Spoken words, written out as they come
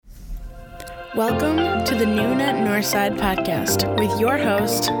Welcome to the Noon at Northside podcast with your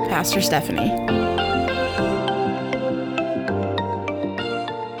host, Pastor Stephanie.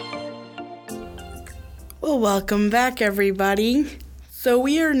 Well, welcome back, everybody. So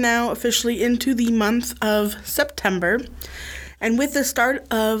we are now officially into the month of September, and with the start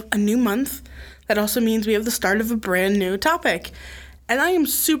of a new month, that also means we have the start of a brand new topic, and I am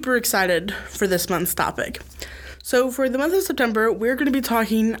super excited for this month's topic. So for the month of September, we're going to be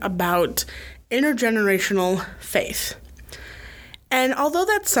talking about intergenerational faith. And although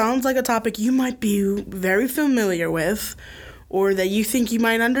that sounds like a topic you might be very familiar with, or that you think you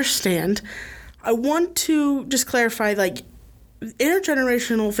might understand, I want to just clarify,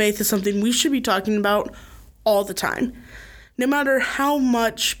 intergenerational faith is something we should be talking about all the time. No matter how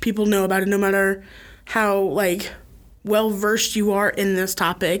much people know about it, no matter how, well-versed you are in this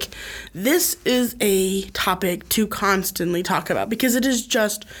topic, this is a topic to constantly talk about because it is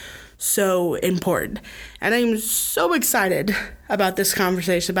just so important. And I'm so excited about this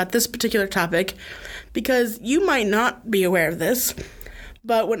conversation, about this particular topic, because you might not be aware of this,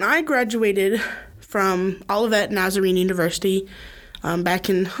 but when I graduated from Olivet Nazarene University back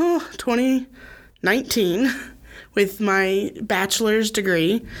in 2019 with my bachelor's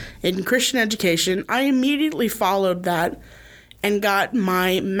degree in Christian education, I immediately followed that and got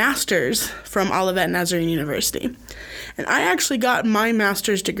my master's from Olivet Nazarene University. And I actually got my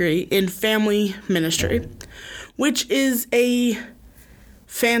master's degree in family ministry, which is a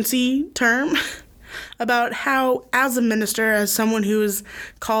fancy term about how, as a minister, as someone who is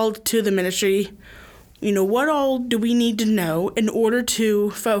called to the ministry, what all do we need to know in order to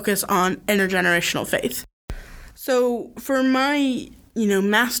focus on intergenerational faith? So for my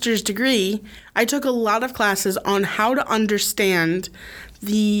master's degree, I took a lot of classes on how to understand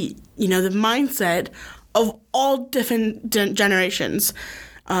the mindset of all different generations,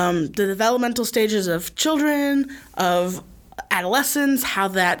 the developmental stages of children, of adolescence, how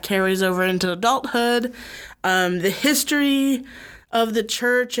that carries over into adulthood, the history of the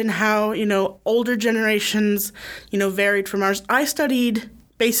church and how, older generations, varied from ours. I studied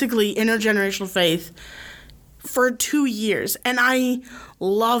basically intergenerational faith for 2 years, and I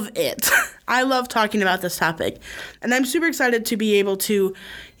love it. I love talking about this topic, and I'm super excited to be able to,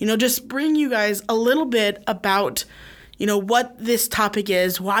 just bring you guys a little bit about, what this topic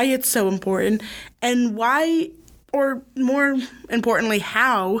is, why it's so important, and why, or more importantly,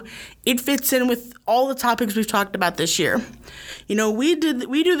 how it fits in with all the topics we've talked about this year. We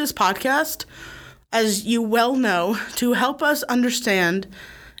do this podcast, as you well know, to help us understand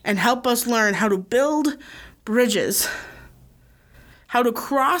and help us learn how to build bridges, how to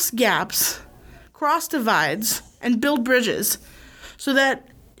cross gaps, cross divides, and build bridges so that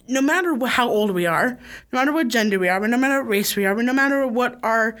no matter how old we are, no matter what gender we are, no matter what race we are, no matter what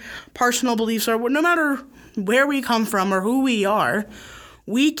our personal beliefs are, no matter where we come from or who we are,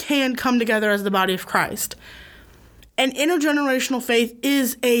 we can come together as the body of Christ. And intergenerational faith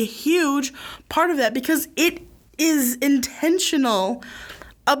is a huge part of that because it is intentional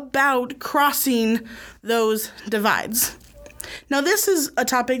about crossing those divides. Now, this is a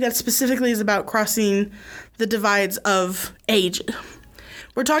topic that specifically is about crossing the divides of age.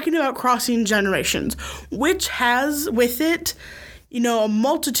 We're talking about crossing generations, which has with it, a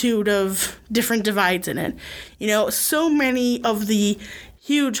multitude of different divides in it. So many of the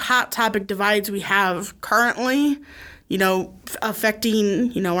huge hot topic divides we have currently,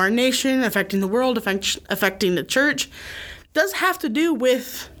 affecting, our nation, affecting the world, affecting the church, does have to do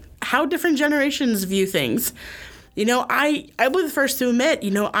with how different generations view things. I will be the first to admit,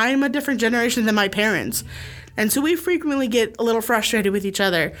 I'm a different generation than my parents. And so we frequently get a little frustrated with each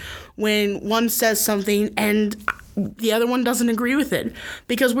other when one says something and the other one doesn't agree with it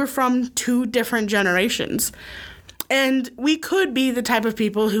because we're from two different generations. And we could be the type of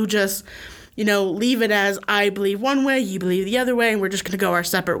people who just, leave it as I believe one way, you believe the other way, and we're just going to go our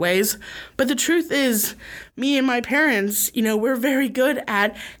separate ways. But the truth is, me and my parents, we're very good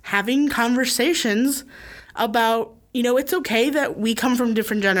at having conversations about, it's okay that we come from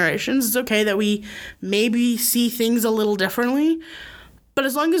different generations. It's okay that we maybe see things a little differently. But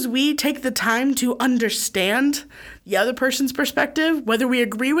as long as we take the time to understand the other person's perspective, whether we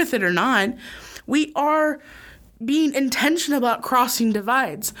agree with it or not, we are being intentional about crossing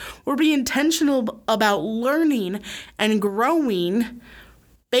divides. We're being intentional about learning and growing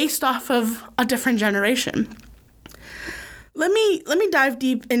based off of a different generation. Let me dive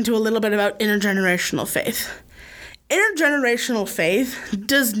deep into a little bit about intergenerational faith. Intergenerational faith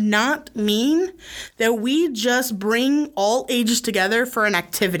does not mean that we just bring all ages together for an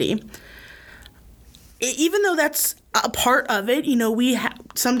activity. Even though that's a part of it.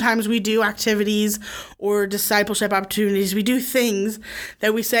 Sometimes we do activities or discipleship opportunities. We do things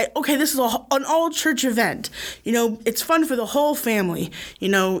that we say, okay, this is an all church event. It's fun for the whole family.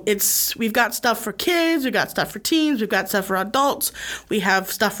 We've got stuff for kids, we've got stuff for teens, we've got stuff for adults, we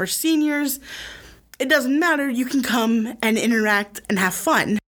have stuff for seniors. It doesn't matter. You can come and interact and have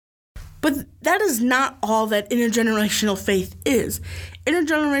fun. But that is not all that intergenerational faith is.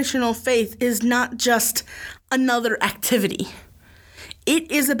 Intergenerational faith is not just another activity.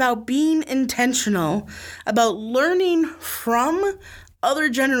 It is about being intentional, about learning from other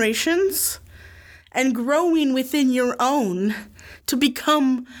generations and growing within your own to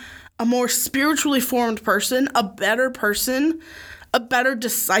become a more spiritually formed person, a better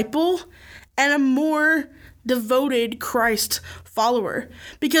disciple, and a more devoted Christ follower.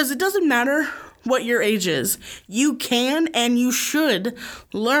 Because it doesn't matter what your age is. You can and you should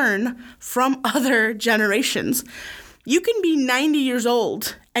learn from other generations. You can be 90 years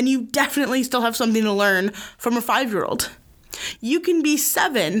old and you definitely still have something to learn from a 5-year-old. You can be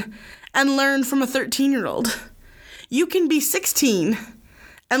 7 and learn from a 13-year-old. You can be 16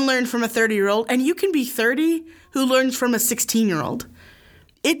 and learn from a 30-year-old, and you can be 30 who learns from a 16-year-old.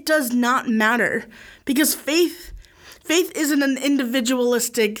 It does not matter, because faith isn't an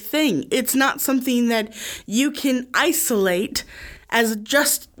individualistic thing. It's not something that you can isolate as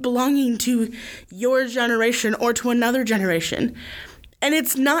just belonging to your generation or to another generation. And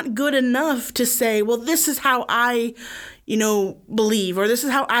it's not good enough to say, well, this is how I, believe, or this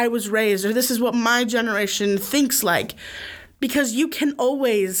is how I was raised, or this is what my generation thinks like. Because you can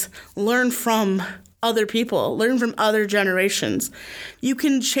always learn from other people, learn from other generations. You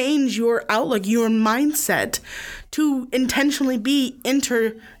can change your outlook, your mindset to intentionally be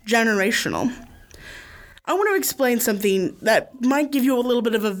intergenerational. I want to explain something that might give you a little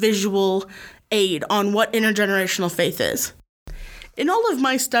bit of a visual aid on what intergenerational faith is. In all of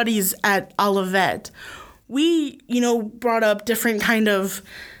my studies at Olivet, we, brought up different kind of,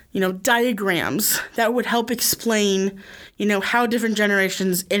 diagrams that would help explain, how different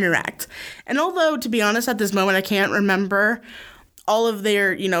generations interact. And although, to be honest, at this moment, I can't remember all of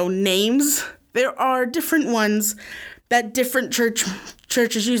their, names, there are different ones that different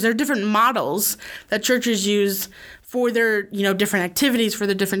churches use. There are different models that churches use for their, different activities, for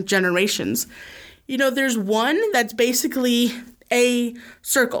the different generations. There's one that's basically a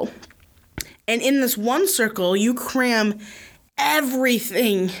circle. And in this one circle, you cram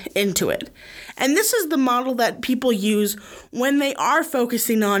everything into it. And this is the model that people use when they are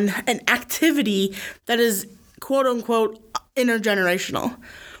focusing on an activity that is quote unquote intergenerational,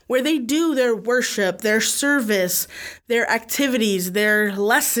 where they do their worship, their service, their activities, their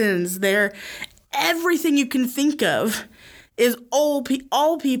lessons, their everything you can think of is all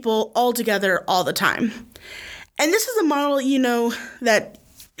people all together all the time. And this is a model, that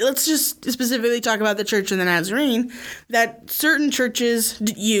let's just specifically talk about the Church of the Nazarene, that certain churches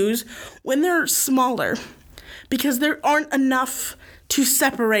use when they're smaller, because there aren't enough to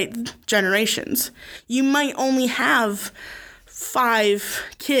separate generations. You might only have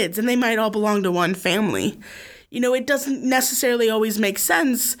 5 kids, and they might all belong to one family. It doesn't necessarily always make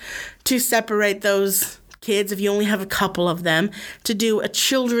sense to separate those kids if you only have a couple of them, to do a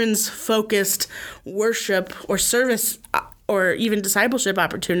children's focused worship or service or even discipleship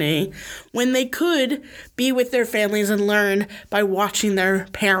opportunity, when they could be with their families and learn by watching their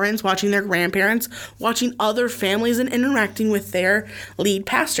parents, watching their grandparents, watching other families, and interacting with their lead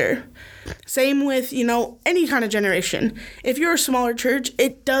pastor. Same with, any kind of generation. If you're a smaller church,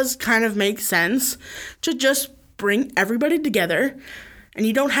 it does kind of make sense to just bring everybody together, and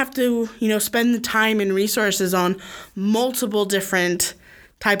you don't have to, spend the time and resources on multiple different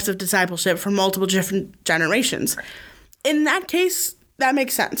types of discipleship for multiple different generations. In that case, that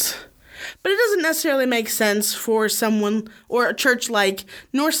makes sense. But it doesn't necessarily make sense for someone or a church like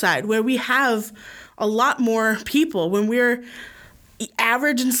Northside, where we have a lot more people, when we're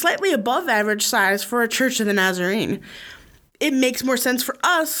average and slightly above average size for a Church of the Nazarene. It makes more sense for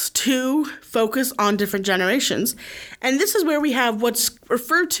us to focus on different generations. And this is where we have what's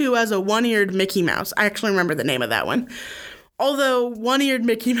referred to as a one-eared Mickey Mouse. I actually remember the name of that one. Although one-eared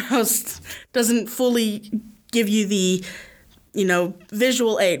Mickey Mouse doesn't fully give you the,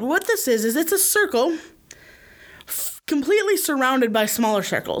 visual aid. What this is it's a circle completely surrounded by smaller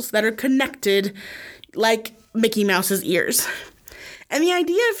circles that are connected like Mickey Mouse's ears. And the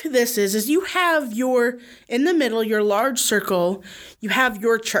idea of this is you have in the middle, your large circle, you have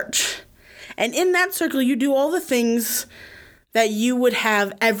your church. And in that circle, you do all the things that you would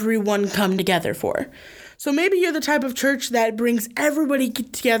have everyone come together for. So maybe you're the type of church that brings everybody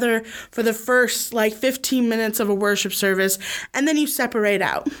together for the first 15 minutes of a worship service, and then you separate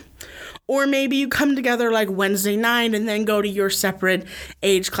out. Or maybe you come together Wednesday night and then go to your separate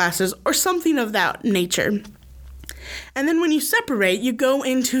age classes or something of that nature. And then when you separate, you go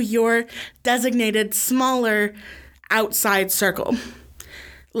into your designated smaller outside circle,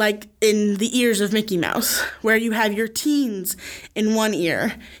 like in the ears of Mickey Mouse, where you have your teens in one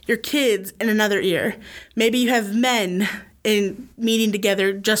ear, your kids in another ear. Maybe you have men in meeting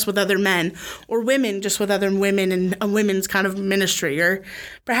together just with other men, or women just with other women in a women's kind of ministry, or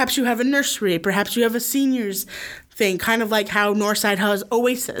perhaps you have a nursery, perhaps you have a seniors thing, kind of like how Northside has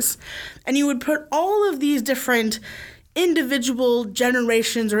Oasis. And you would put all of these different individual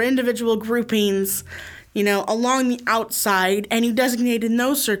generations or individual groupings, along the outside, and you designate in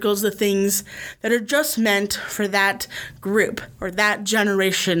those circles the things that are just meant for that group or that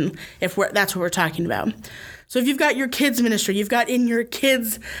generation, that's what we're talking about. So if you've got your kids ministry, you've got in your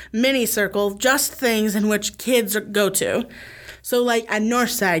kids mini circle just things in which kids go to. So at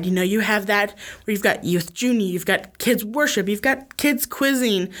Northside, you have that where you've got youth junior, you've got kids worship, you've got kids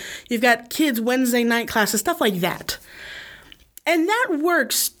quizzing, you've got kids Wednesday night classes, stuff like that. And that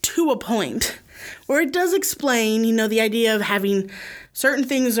works to a point where it does explain, the idea of having certain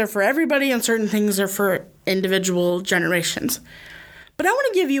things are for everybody and certain things are for individual generations. But I want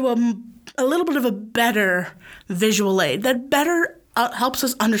to give you a little bit of a better visual aid that better helps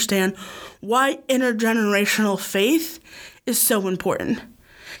us understand why intergenerational faith is so important.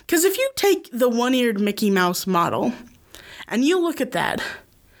 Because if you take the one-eared Mickey Mouse model and you look at that,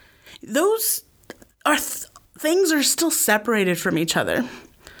 those are things are still separated from each other.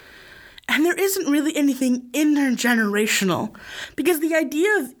 And there isn't really anything intergenerational, because the idea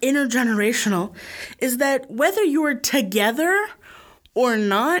of intergenerational is that whether you're together or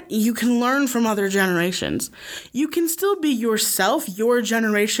not, you can learn from other generations. You can still be yourself, your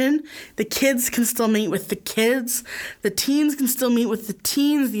generation. The kids can still meet with the kids. The teens can still meet with the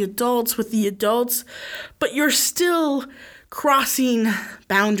teens, the adults with the adults. But you're still crossing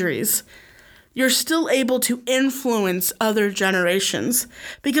boundaries. You're still able to influence other generations,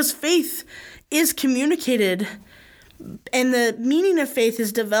 because faith is communicated and the meaning of faith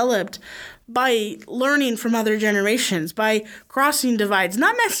is developed by learning from other generations, by crossing divides,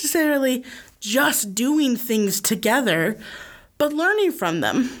 not necessarily just doing things together, but learning from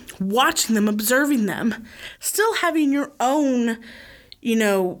them, watching them, observing them, still having your own,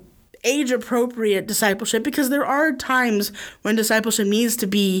 age-appropriate discipleship, because there are times when discipleship needs to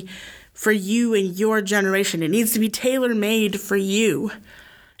be for you and your generation. It needs to be tailor-made for you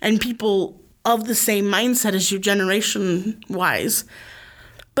and people of the same mindset as you generation-wise.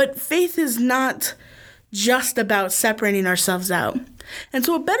 But faith is not just about separating ourselves out. And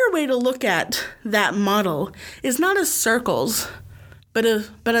so a better way to look at that model is not as circles, but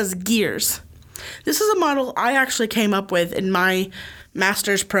as gears. This is a model I actually came up with in my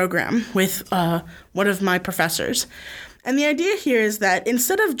master's program with one of my professors. And the idea here is that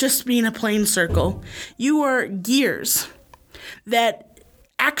instead of just being a plain circle, you are gears that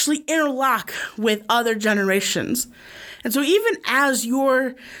actually interlock with other generations. And so even as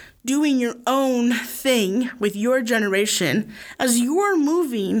you're doing your own thing with your generation, as you're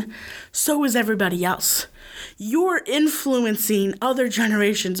moving, so is everybody else. You're influencing other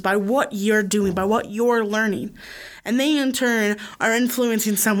generations by what you're doing, by what you're learning. And they in turn are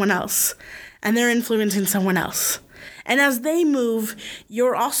influencing someone else. And they're influencing someone else. And as they move,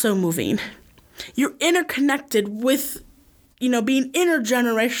 you're also moving. You're interconnected with, being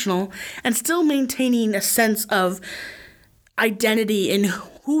intergenerational and still maintaining a sense of identity in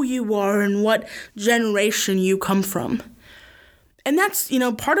who you are and what generation you come from. And that's,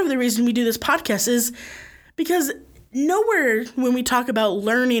 part of the reason we do this podcast is because nowhere when we talk about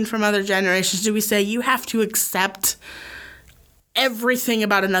learning from other generations do we say you have to accept everything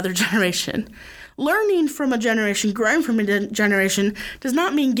about another generation. Learning from a generation, growing from a generation, does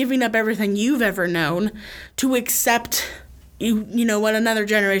not mean giving up everything you've ever known to accept, what another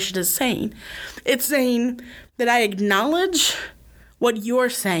generation is saying. It's saying that I acknowledge what you're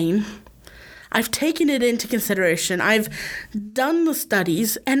saying. I've taken it into consideration. I've done the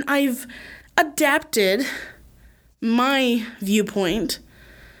studies, and I've adapted my viewpoint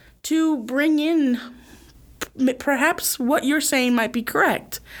to bring in perhaps what you're saying might be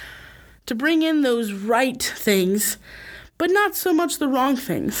correct. To bring in those right things, but not so much the wrong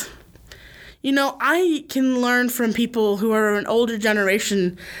things. I can learn from people who are an older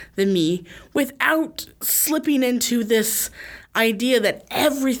generation than me without slipping into this idea that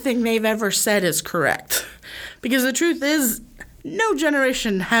everything they've ever said is correct. Because the truth is, no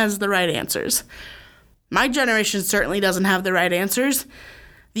generation has the right answers. My generation certainly doesn't have the right answers.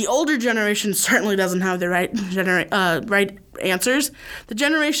 The older generation certainly doesn't have the right answers. The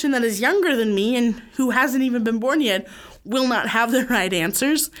generation that is younger than me and who hasn't even been born yet will not have the right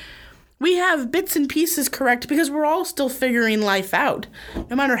answers. We have bits and pieces correct because we're all still figuring life out.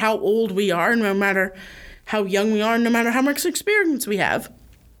 No matter how old we are, no matter how young we are, no matter how much experience we have.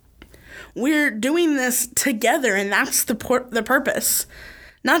 We're doing this together, and that's the purpose.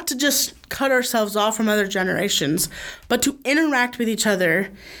 Not to just cut ourselves off from other generations, but to interact with each other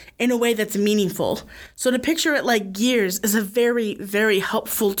in a way that's meaningful. So to picture it like gears is a very, very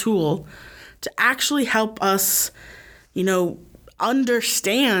helpful tool to actually help us,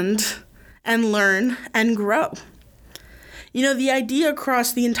 understand and learn and grow. The idea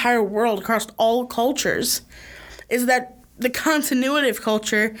across the entire world, across all cultures, is that the continuity of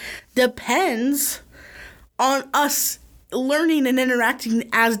culture depends on us learning and interacting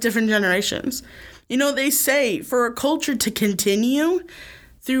as different generations. They say for a culture to continue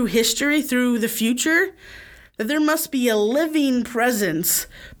through history, through the future, that there must be a living presence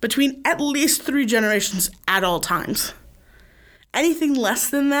between at least 3 generations at all times. Anything less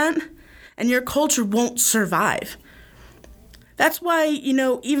than that, and your culture won't survive. That's why,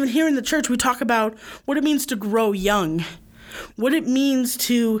 even here in the church, we talk about what it means to grow young, what it means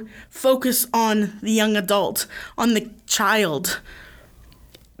to focus on the young adult, on the child.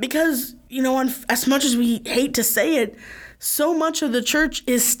 Because, as much as we hate to say it, so much of the church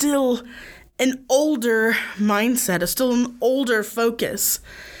is still an older mindset, is still an older focus.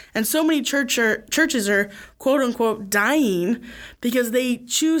 And so many churches are, quote unquote, dying because they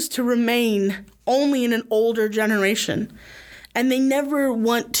choose to remain only in an older generation. And they never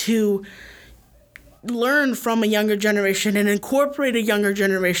want to learn from a younger generation and incorporate a younger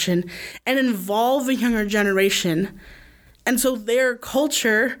generation and involve a younger generation. And so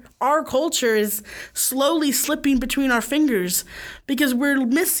our culture is slowly slipping between our fingers because we're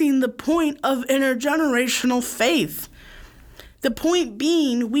missing the point of intergenerational faith. The point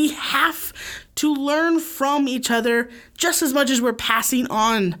being, we have to learn from each other just as much as we're passing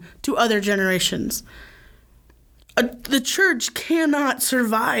on to other generations. The church cannot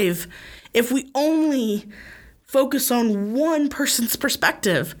survive if we only focus on one person's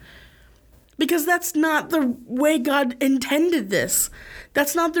perspective. Because that's not the way God intended this.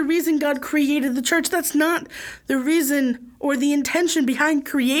 That's not the reason God created the church. That's not the reason or the intention behind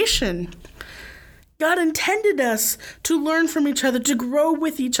creation. God intended us to learn from each other, to grow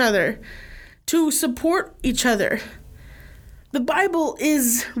with each other, to support each other. The Bible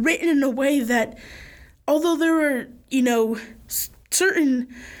is written in a way that, although there are,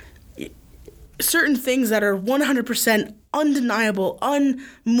 certain things that are 100% undeniable,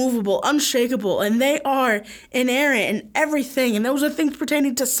 unmovable, unshakable, and they are inerrant in everything, and those are things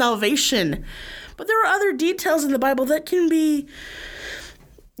pertaining to salvation. But there are other details in the Bible that can be,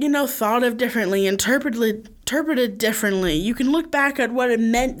 thought of differently, interpreted differently. You can look back at what it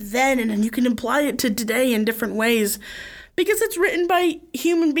meant then, and you can apply it to today in different ways. Because it's written by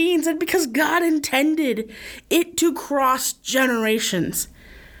human beings and because God intended it to cross generations.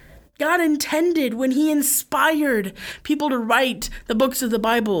 God intended, when he inspired people to write the books of the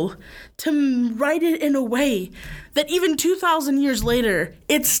Bible, to write it in a way that even 2,000 years later,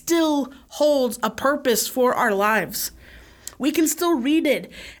 it still holds a purpose for our lives. We can still read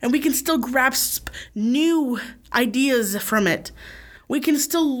it and we can still grasp new ideas from it. We can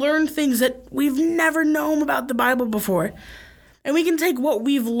still learn things that we've never known about the Bible before. And we can take what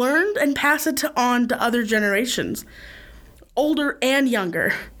we've learned and pass it on to other generations, older and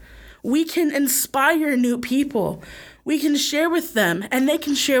younger. We can inspire new people. We can share with them, and they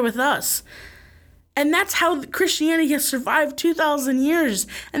can share with us. And that's how Christianity has survived 2,000 years.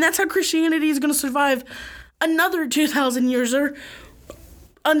 And that's how Christianity is going to survive another 2,000 years or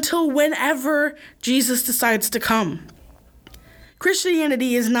until whenever Jesus decides to come.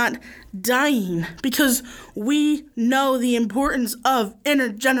 Christianity is not dying because we know the importance of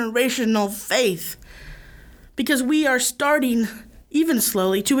intergenerational faith. Because we are starting, even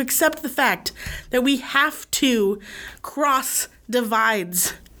slowly, to accept the fact that we have to cross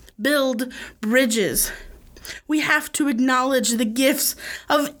divides, build bridges. We have to acknowledge the gifts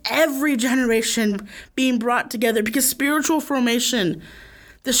of every generation being brought together because spiritual formation,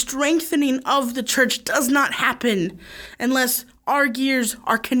 the strengthening of the church, does not happen unless our gears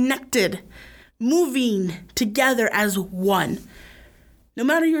are connected, moving together as one. No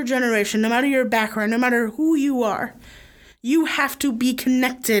matter your generation, no matter your background, no matter who you are, you have to be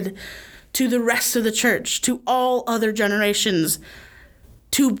connected to the rest of the church, to all other generations,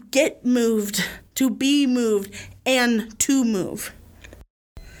 to get moved, to be moved, and to move.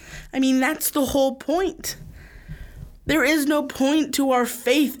 I mean, that's the whole point. There is no point to our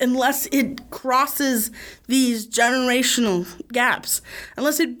faith unless it crosses these generational gaps,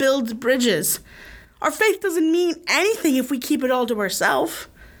 unless it builds bridges. Our faith doesn't mean anything if we keep it all to ourselves.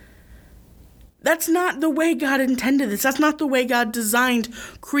 That's not the way God intended this. That's not the way God designed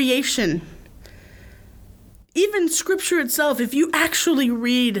creation. Even Scripture itself, if you actually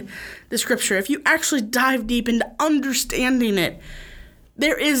read the Scripture, if you actually dive deep into understanding it,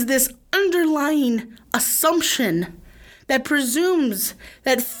 there is this underlying assumption that presumes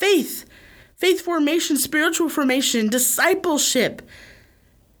that faith formation, spiritual formation, discipleship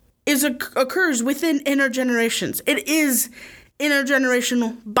occurs within intergenerations. It is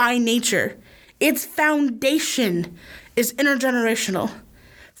intergenerational by nature. Its foundation is intergenerational,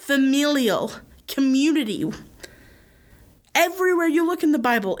 familial, community. Everywhere you look in the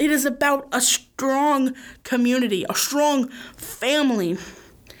Bible, it is about a strong community, a strong family.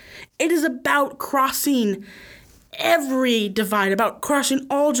 It is about crossing every divide, about crossing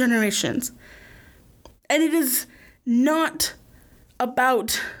all generations. And it is not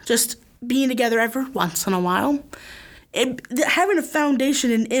about just being together every once in a while. Having a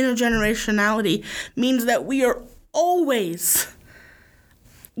foundation in intergenerationality means that we are always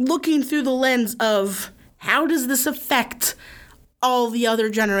looking through the lens of, how does this affect all the other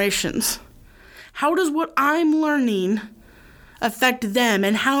generations? How does what I'm learning affect them,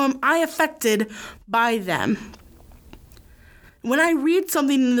 and how am I affected by them? When I read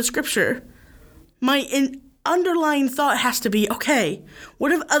something in the Scripture, my underlying thought has to be, okay,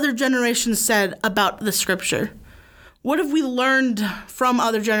 what have other generations said about the Scripture? What have we learned from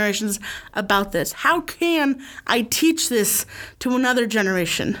other generations about this? How can I teach this to another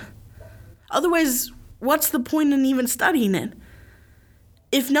generation? Otherwise, what's the point in even studying it?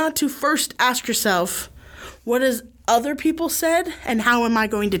 If not to first ask yourself, what has other people said, and how am I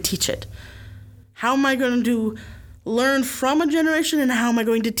going to teach it? How am I going to learn from a generation, and how am I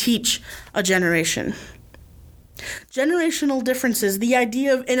going to teach a generation? Generational differences, the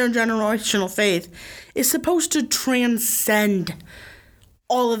idea of intergenerational faith, is supposed to transcend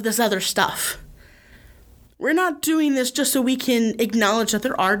all of this other stuff. We're not doing this just so we can acknowledge that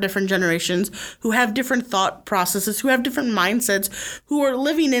there are different generations who have different thought processes, who have different mindsets, who are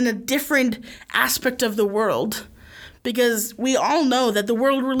living in a different aspect of the world. Because we all know that the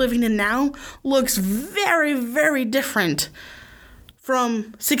world we're living in now looks very, very different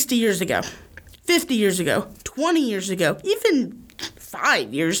from 60 years ago, 50 years ago, 20 years ago, even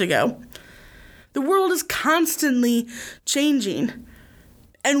 5 years ago. The world is constantly changing.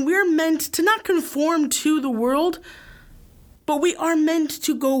 And we're meant to not conform to the world, but we are meant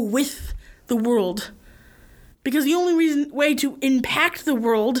to go with the world. Because the only way to impact the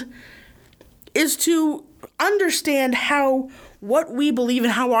world is to understand how what we believe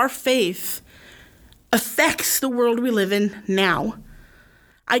and how our faith affects the world we live in now.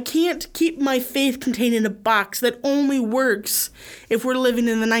 I can't keep my faith contained in a box that only works if we're living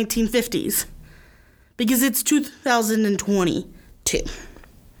in the 1950s. Because it's 2022.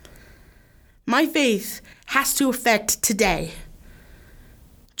 My faith has to affect today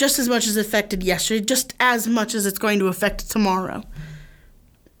just as much as it affected yesterday, just as much as it's going to affect tomorrow.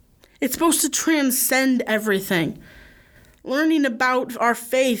 It's supposed to transcend everything. Learning about our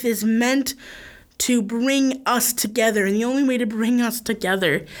faith is meant to bring us together, and the only way to bring us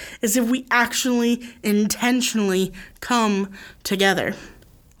together is if we actually intentionally come together.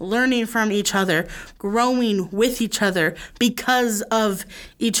 Learning from each other, growing with each other because of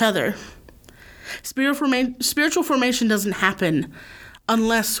each other. Spiritual formation doesn't happen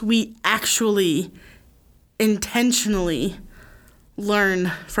unless we actually intentionally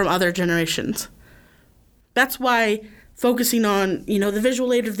learn from other generations. That's why focusing on, the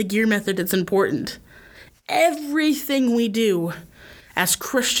visual aid of the gear method is important. Everything we do as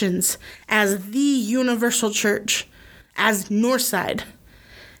Christians, as the universal church, as Northside,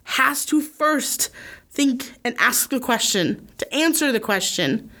 has to first think and ask the question, to answer the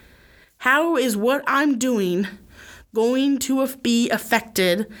question, how is what I'm doing going to be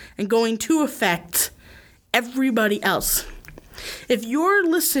affected and going to affect everybody else? If you're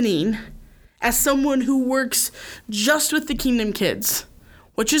listening as someone who works just with the Kingdom Kids,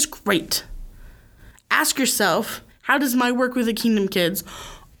 which is great, ask yourself, how does my work with the Kingdom Kids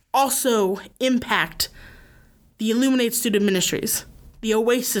also impact the Illuminate Student Ministries, the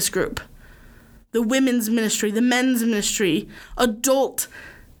Oasis Group, the women's ministry, the men's ministry, adult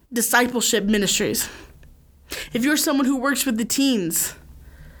discipleship ministries? If you're someone who works with the teens,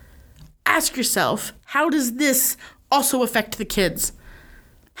 ask yourself, how does this also affect the kids?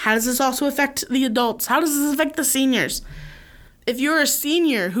 How does this also affect the adults? How does this affect the seniors? If you're a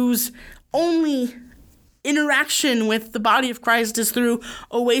senior whose only interaction with the body of Christ is through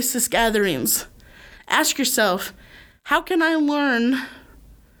Oasis gatherings, ask yourself, how can I learn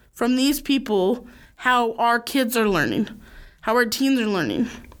from these people how our kids are learning, how our teens are learning?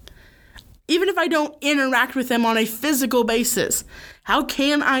 Even if I don't interact with them on a physical basis, how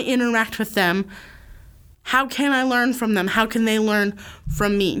can I interact with them? How can I learn from them? How can they learn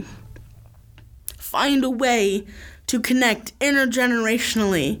from me? Find a way to connect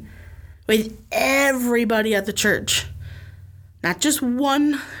intergenerationally with everybody at the church. Not just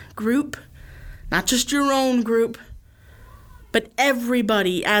one group, not just your own group, but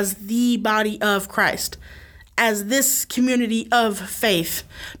everybody as the body of Christ, as this community of faith.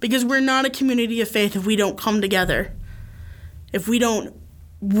 Because we're not a community of faith if we don't come together, if we don't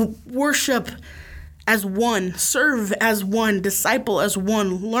worship as one, serve as one, disciple as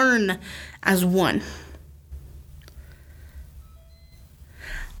one, learn as one.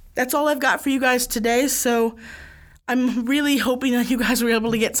 That's all I've got for you guys today, so I'm really hoping that you guys were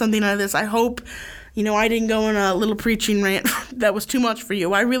able to get something out of this. I hope, I didn't go on a little preaching rant that was too much for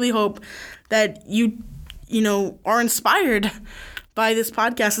you. I really hope that you are inspired by this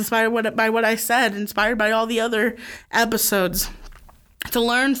podcast, inspired by what I said, inspired by all the other episodes, to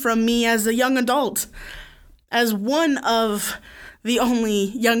learn from me as a young adult, as one of the only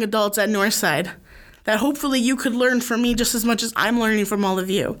young adults at Northside, that hopefully you could learn from me just as much as I'm learning from all of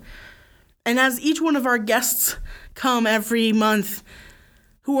you. And as each one of our guests come every month,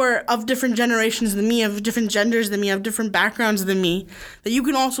 who are of different generations than me, of different genders than me, of different backgrounds than me, that you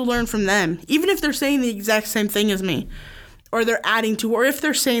can also learn from them, even if they're saying the exact same thing as me, or they're adding to, or if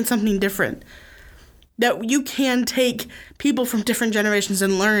they're saying something different, that you can take people from different generations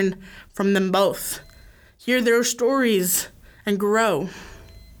and learn from them both, hear their stories, and grow.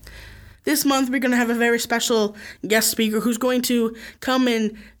 This month, we're going to have a very special guest speaker who's going to come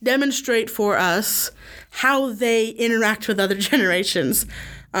and demonstrate for us how they interact with other generations.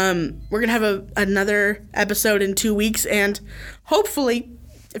 We're going to have another episode in 2 weeks, and hopefully,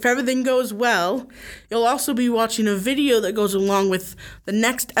 if everything goes well, you'll also be watching a video that goes along with the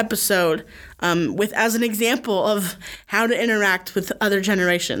next episode with as an example of how to interact with other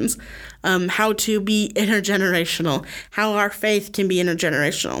generations, how to be intergenerational, how our faith can be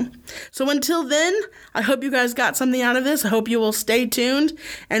intergenerational. So until then, I hope you guys got something out of this. I hope you will stay tuned,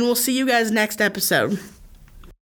 and we'll see you guys next episode.